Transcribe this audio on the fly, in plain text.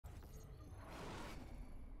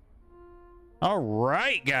All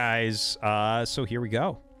right, guys. So here we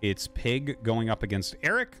go. It's Pig going up against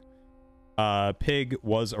Erik. Pig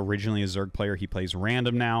was originally a Zerg player. He plays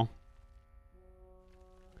random now.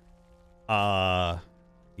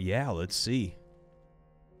 Yeah, let's see.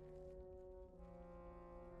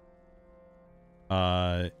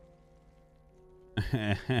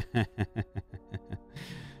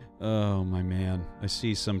 Oh, my man. I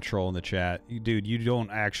see some troll in the chat. Dude, you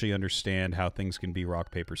don't actually understand how things can be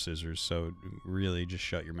rock, paper, scissors, so really just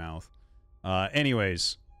shut your mouth.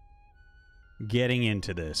 Anyways, getting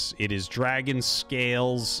into this. It is Dragon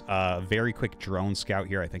Scales, very quick drone scout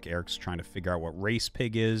here. I think Erik's trying to figure out what race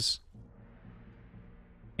Pig is.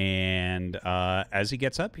 And as he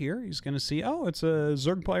gets up here, he's going to see, oh, it's a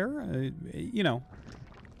Zerg player. You know,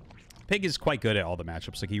 Pig is quite good at all the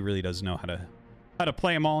matchups. Like, he really does know how to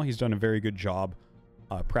play them all. He's done a very good job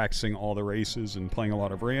practicing all the races and playing a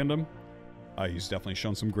lot of random. He's definitely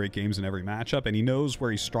shown some great games in every matchup, and he knows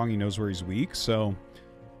where he's strong, he knows where he's weak, so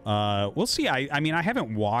we'll see. I mean, I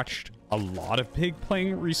haven't watched a lot of Pig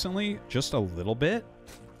playing recently, just a little bit,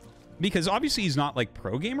 because obviously he's not like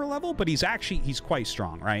pro gamer level, but he's quite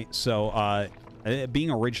strong, right? So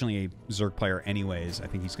being originally a Zerg player anyways, I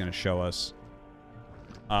think he's going to show us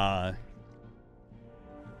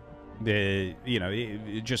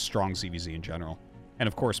just strong ZVZ in general. And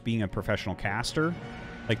of course, being a professional caster,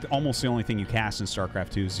 like almost the only thing you cast in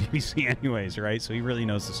StarCraft 2 is ZVZ anyways, right? So he really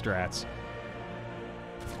knows the strats.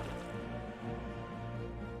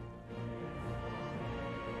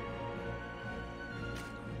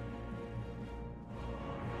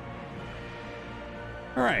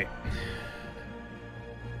 All right.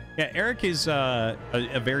 Yeah, Erik is a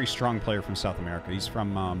very strong player from South America. He's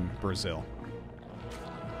from Brazil.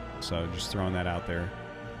 So just throwing that out there.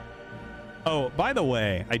 Oh, by the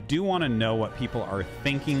way, I do want to know what people are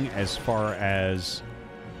thinking as far as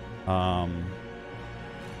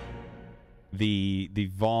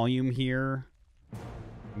the volume here.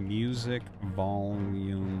 Music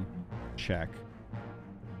volume check.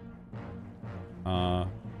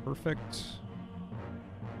 Perfect.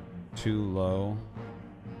 Too low.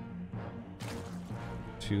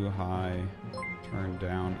 Too high. Turn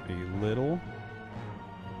down a little.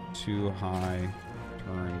 Too high,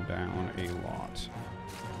 turn down a lot.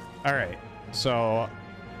 All right, so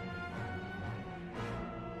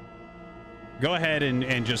go ahead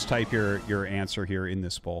and just type your answer here in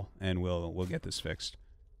this poll, and we'll get this fixed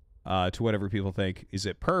to whatever people think. Is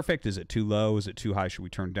it perfect? Is it too low? Is it too high? Should we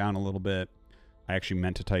turn it down a little bit? I actually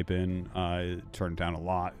meant to type in turn it down a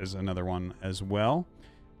lot is another one as well.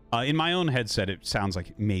 In my own headset, it sounds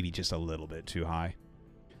like maybe just a little bit too high.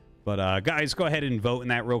 But, guys, go ahead and vote in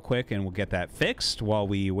that real quick, and we'll get that fixed while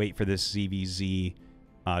we wait for this ZVZ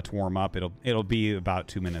to warm up. It'll be about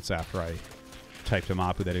 2 minutes after I type to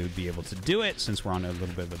Mapu that it would be able to do it, since we're on a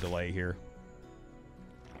little bit of a delay here.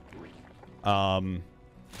 Yeah,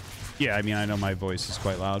 I mean, I know my voice is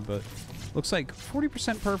quite loud, but looks like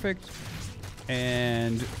 40% perfect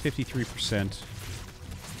and 53%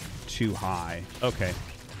 too high. Okay.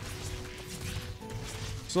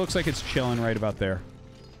 So it looks like it's chilling right about there.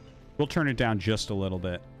 We'll turn it down just a little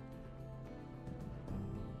bit.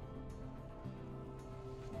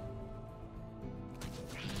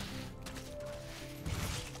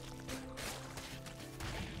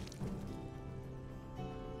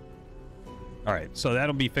 All right, so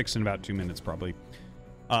that'll be fixed in about 2 minutes probably.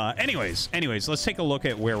 Anyways, let's take a look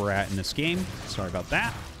at where we're at in this game. Sorry about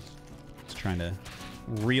that. Just trying to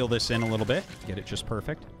reel this in a little bit, get it just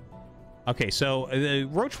perfect. Okay, so the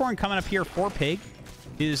Roach Warren coming up here for Pig.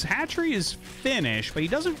 His hatchery is finished, but he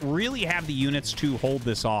doesn't really have the units to hold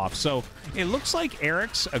this off. So it looks like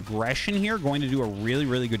Erik's aggression here going to do a really,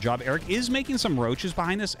 really good job. Erik is making some roaches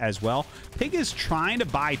behind this as well. Pig is trying to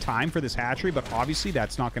buy time for this hatchery, but obviously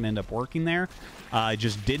that's not going to end up working there.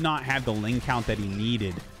 Just did not have the ling count that he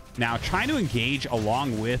needed. Now, trying to engage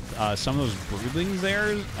along with some of those broodlings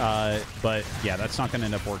there, but yeah, that's not going to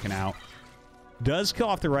end up working out. Does kill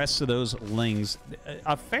off the rest of those lings.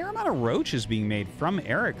 A fair amount of roach is being made from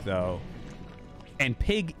Erik, though. And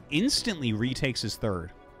Pig instantly retakes his third.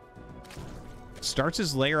 Starts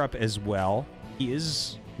his layer up as well. He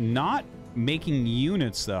is not making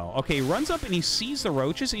units, though. Okay, he runs up and he sees the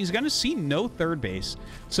roaches, and he's going to see no third base.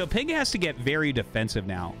 So Pig has to get very defensive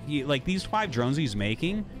now. Like, these 5 drones he's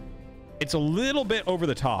making, it's a little bit over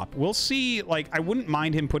the top. We'll see. Like, I wouldn't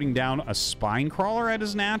mind him putting down a spine crawler at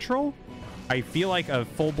his natural. I feel like a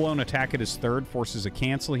full-blown attack at his third forces a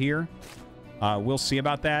cancel here. We'll see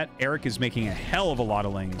about that. Erik is making a hell of a lot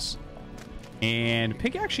of lings. And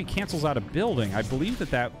Pig actually cancels out a building. I believe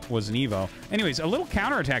that that was an Evo. Anyways, a little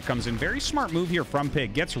counterattack comes in. Very smart move here from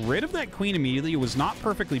Pig. Gets rid of that queen immediately. It was not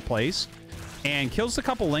perfectly placed. And kills a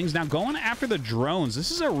couple lings. Now going after the drones.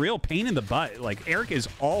 This is a real pain in the butt. Like, Erik is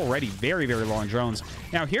already very, very low on drones.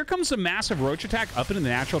 Now, here comes a massive roach attack up into the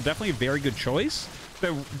natural. Definitely a very good choice.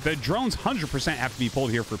 The drones 100% have to be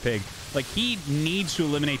pulled here for Pig. Like, he needs to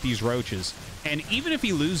eliminate these roaches. And even if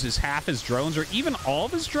he loses half his drones or even all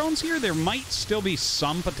of his drones here, there might still be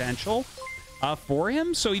some potential for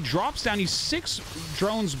him. So he drops down. He's 6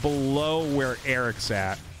 drones below where Erik's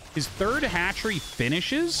at. His third hatchery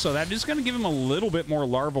finishes, so that is going to give him a little bit more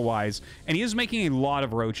larva-wise. And he is making a lot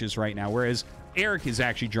of roaches right now, whereas Erik is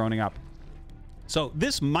actually droning up. So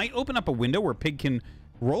this might open up a window where Pig can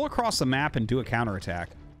roll across the map and do a counterattack.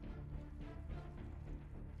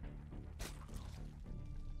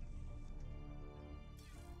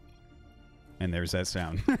 And there's that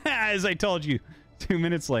sound. As I told you, 2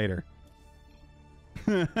 minutes later.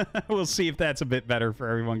 We'll see if that's a bit better for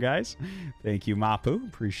everyone, guys. Thank you, Mapu.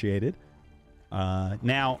 Appreciate it.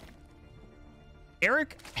 Now,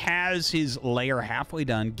 Erik has his layer halfway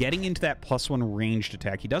done, getting into that +1 ranged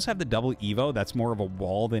attack. He does have the double Evo. That's more of a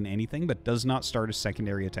wall than anything, but does not start a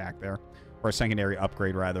secondary attack there. Or a secondary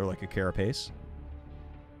upgrade, rather, like a Carapace.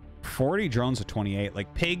 40 drones at 28.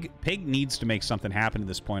 Like, Pig needs to make something happen at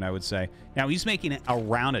this point, I would say. Now, he's making it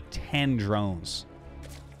around a 10 drones.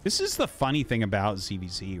 This is the funny thing about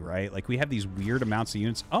ZVZ, right? Like, we have these weird amounts of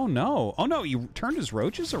units. Oh, no. Oh, no. He turned his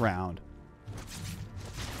roaches around.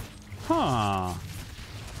 Huh.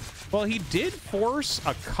 Well, he did force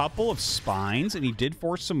a couple of spines, and he did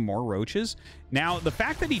force some more roaches. Now, the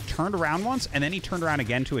fact that he turned around once, and then he turned around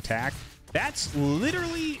again to attack, that's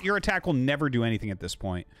literally... Your attack will never do anything at this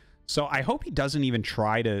point. So I hope he doesn't even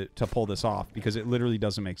try to pull this off, because it literally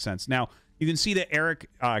doesn't make sense. Now, you can see that Erik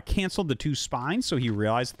canceled the 2 spines, so he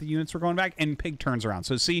realized that the units were going back, and Pig turns around.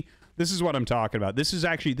 So see, this is what I'm talking about. This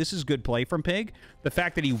is good play from Pig. The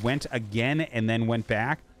fact that he went again and then went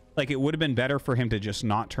back, like, it would have been better for him to just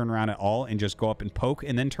not turn around at all and just go up and poke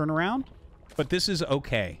and then turn around. But this is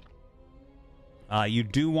okay. You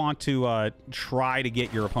do want to try to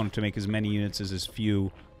get your opponent to make as many units as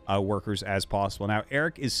few workers as possible. Now,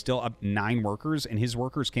 Erik is still up 9 workers, and his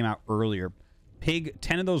workers came out earlier. Pig,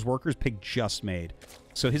 10 of those workers, Pig just made.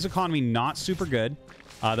 So his economy not super good.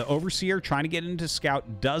 The Overseer trying to get into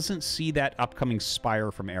Scout doesn't see that upcoming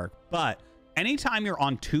Spire from Erik. But anytime you're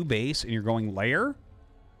on 2 base and you're going layer,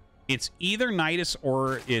 it's either Nidus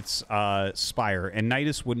or it's Spire. And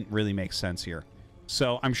Nidus wouldn't really make sense here.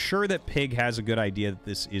 So I'm sure that Pig has a good idea that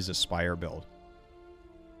this is a Spire build.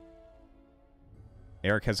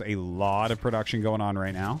 Erik has a lot of production going on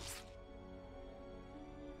right now.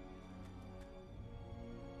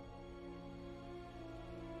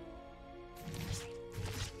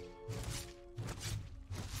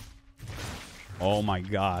 Oh my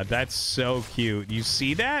god, that's so cute. You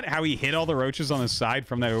see that? How he hit all the roaches on the side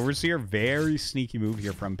from that Overseer? Very sneaky move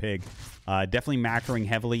here from Pig. Definitely macroing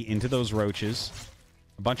heavily into those roaches.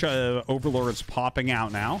 A bunch of Overlords popping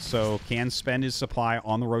out now, so can spend his supply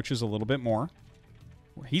on the roaches a little bit more.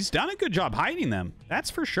 He's done a good job hiding them. That's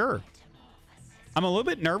for sure. I'm a little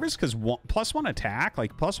bit nervous because +1 attack,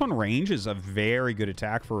 like +1 range is a very good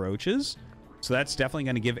attack for roaches. So that's definitely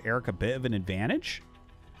going to give Erik a bit of an advantage.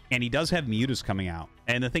 And he does have Mutas coming out.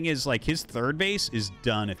 And the thing is, like, his third base is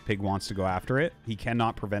done if Pig wants to go after it. He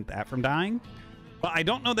cannot prevent that from dying. But I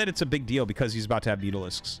don't know that it's a big deal because he's about to have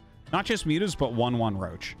Mutalisks. Not just Mutas, but 1/1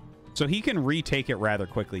 Roach. So he can retake it rather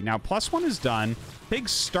quickly. Now, +1 is done. Pig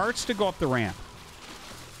starts to go up the ramp.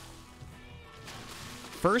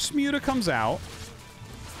 First Muta comes out.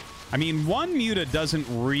 I mean, 1 Muta doesn't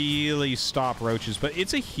really stop roaches, but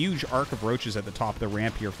it's a huge arc of roaches at the top of the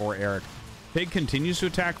ramp here for Erik. Pig continues to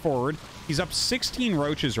attack forward. He's up 16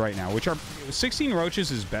 roaches right now, which are 16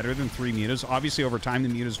 roaches is better than 3 Mutas. Obviously, over time, the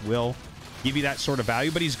Mutas will give you that sort of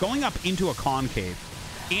value, but he's going up into a concave,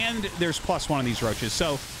 and there's +1 of these roaches.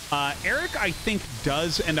 So Erik, I think,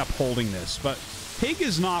 does end up holding this, but Pig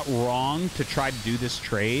is not wrong to try to do this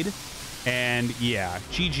trade. And yeah,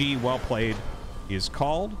 GG, well played, is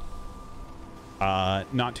called.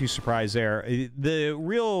 Not too surprised there. The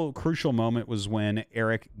real crucial moment was when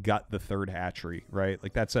Erik got the 3rd hatchery, right?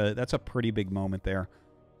 Like, that's a pretty big moment there.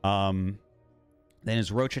 Then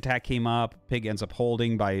his roach attack came up. Pig ends up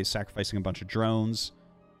holding by sacrificing a bunch of drones.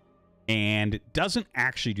 And doesn't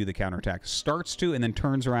actually do the counterattack. Starts to, and then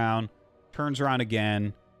turns around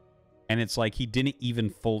again. And it's like he didn't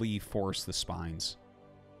even fully force the spines.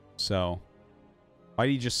 So, why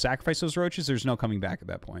did he just sacrifice those roaches? There's no coming back at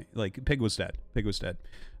that point. Like, Pig was dead. Pig was dead.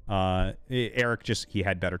 Erik he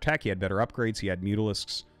had better tech, he had better upgrades, he had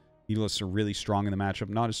Mutalisks. Mutalisks are really strong in the matchup.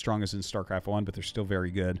 Not as strong as in StarCraft 1, but they're still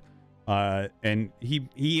very good. And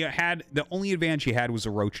he had, the only advantage he had was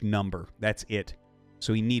a roach number. That's it.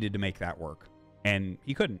 So he needed to make that work. And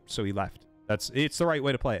he couldn't, so he left. It's the right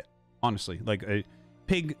way to play it, honestly. Like,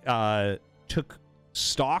 Pig took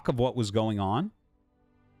stock of what was going on.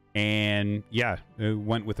 And, yeah, it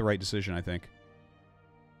went with the right decision, I think.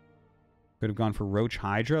 Could have gone for Roach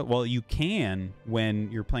Hydra. Well, you can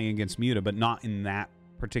when you're playing against Muta, but not in that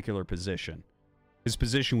particular position. His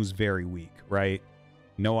position was very weak, right?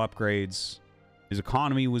 No upgrades. His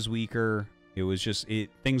economy was weaker. It was just,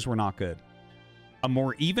 things were not good. A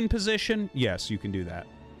more even position, yes, you can do that.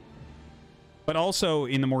 But also,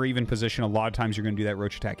 in the more even position, a lot of times you're going to do that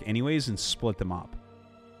Roach attack anyways and split them up.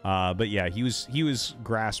 But yeah, he was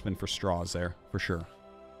grasping for straws there, for sure.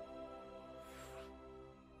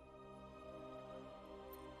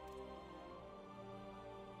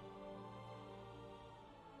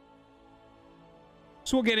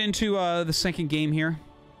 So we'll get into the second game here.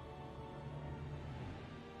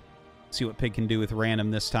 See what Pig can do with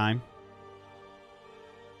random this time.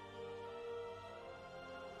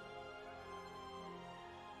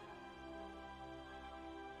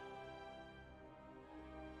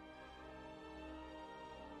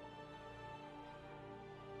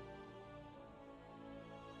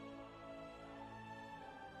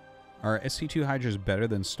 Are SC2 Hydras better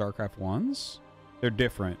than StarCraft 1s? They're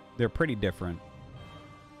different. They're pretty different.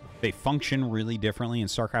 They function really differently. In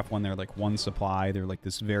StarCraft 1, they're like one supply. They're like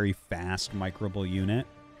this very fast microable unit.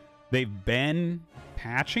 They've been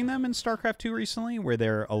patching them in StarCraft 2 recently, where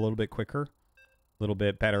they're a little bit quicker, a little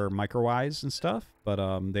bit better micro-wise and stuff, but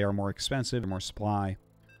they are more expensive, more supply.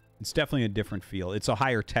 It's definitely a different feel. It's a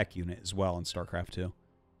higher tech unit as well in StarCraft 2.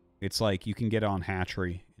 It's like you can get on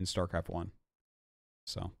hatchery in StarCraft 1.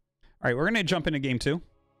 So, all right, we're going to jump into game 2.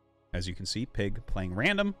 As you can see, Pig playing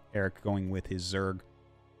random, Erik going with his Zerg.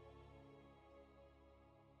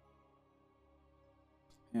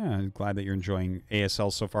 Yeah, I'm glad that you're enjoying ASL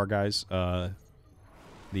so far, guys.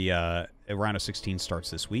 The round of 16 starts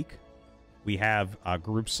this week. We have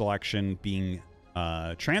group selection being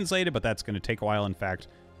translated, but that's going to take a while. In fact,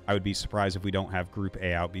 I would be surprised if we don't have Group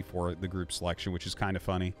A out before the group selection, which is kind of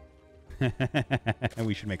funny. And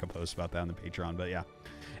we should make a post about that on the Patreon, but yeah.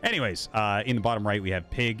 Anyways, in the bottom right, we have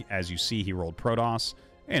Pig. As you see, he rolled Protoss.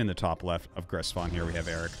 And in the top left of Gressfawn here, we have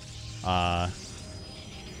Erik.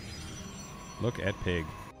 Look at Pig.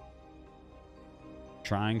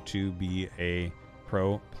 Trying to be a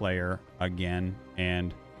pro player again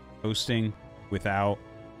and hosting without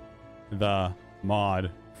the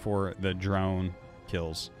mod for the drone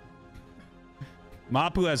kills.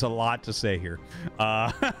 Mapu has a lot to say here.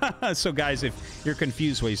 So guys, if you're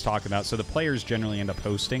confused what he's talking about, so the players generally end up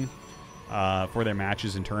hosting for their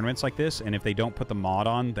matches and tournaments like this, and if they don't put the mod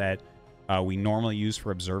on that we normally use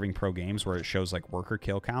for observing pro games where it shows like worker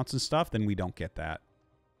kill counts and stuff, then we don't get that.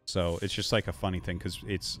 So it's just like a funny thing because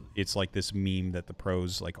it's like this meme that the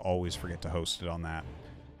pros like always forget to host it on that.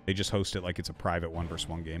 They just host it like it's a private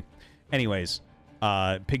 1v1 game. Anyways,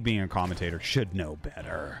 Pig being a commentator should know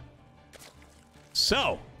better.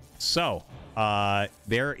 So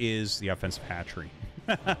there is the offensive hatchery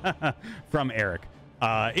from Erik.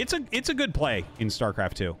 It's a good play in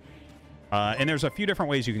StarCraft 2. And there's a few different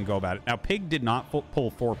ways you can go about it. Now, Pig did not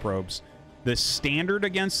pull 4 probes. The standard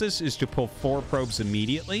against this is to pull 4 probes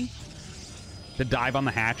immediately to dive on the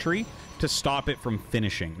hatchery to stop it from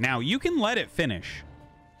finishing. Now, you can let it finish.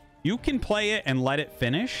 You can play it and let it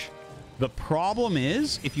finish. The problem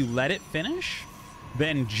is, if you let it finish,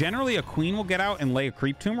 then generally a queen will get out and lay a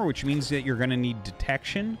creep tumor, which means that you're going to need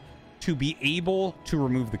detection to be able to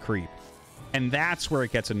remove the creep. And that's where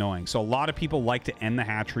it gets annoying. So a lot of people like to end the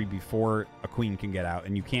hatchery before a queen can get out,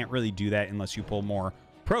 and you can't really do that unless you pull more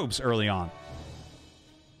probes early on.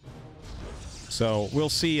 So we'll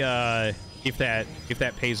see if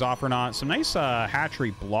that pays off or not. Some nice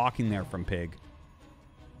hatchery blocking there from Pig.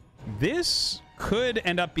 This could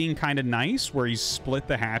end up being kind of nice, where you split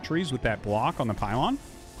the hatcheries with that block on the pylon.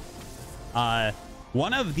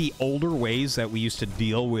 One of the older ways that we used to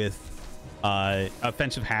deal with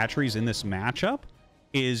offensive hatcheries in this matchup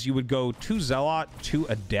is you would go 2 Zealot, 2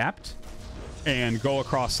 Adept, and go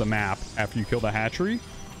across the map after you kill the hatchery.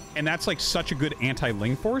 And that's like such a good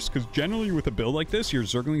anti-ling force, because generally with a build like this, your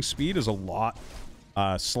Zergling speed is a lot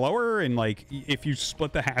slower, and like if you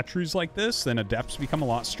split the hatcheries like this, then Adepts become a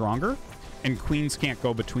lot stronger, and Queens can't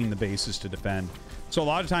go between the bases to defend. So a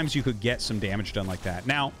lot of times you could get some damage done like that.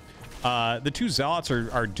 Now, The two Zealots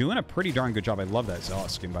are doing a pretty darn good job. I love that Zealot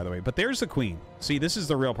skin, by the way. But there's the Queen. See, this is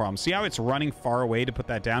the real problem. See how it's running far away to put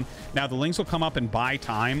that down? Now, the Lings will come up and buy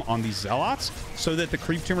time on these Zealots so that the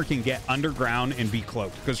Creep Tumor can get underground and be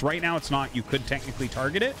cloaked. Because right now it's not. You could technically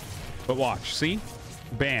target it. But watch. See?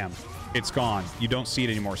 Bam. It's gone. You don't see it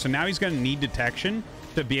anymore. So now he's going to need detection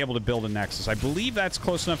to be able to build a Nexus. I believe that's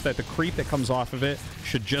close enough that the creep that comes off of it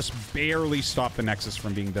should just barely stop the Nexus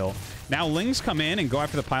from being built. Now Lings come in and go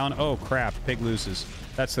after the pylon. Oh, crap. Pig loses.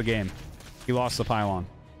 That's the game. He lost the pylon.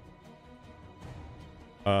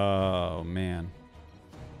 Oh, man.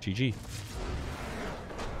 GG.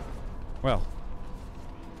 Well.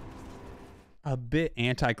 A bit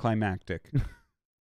anticlimactic.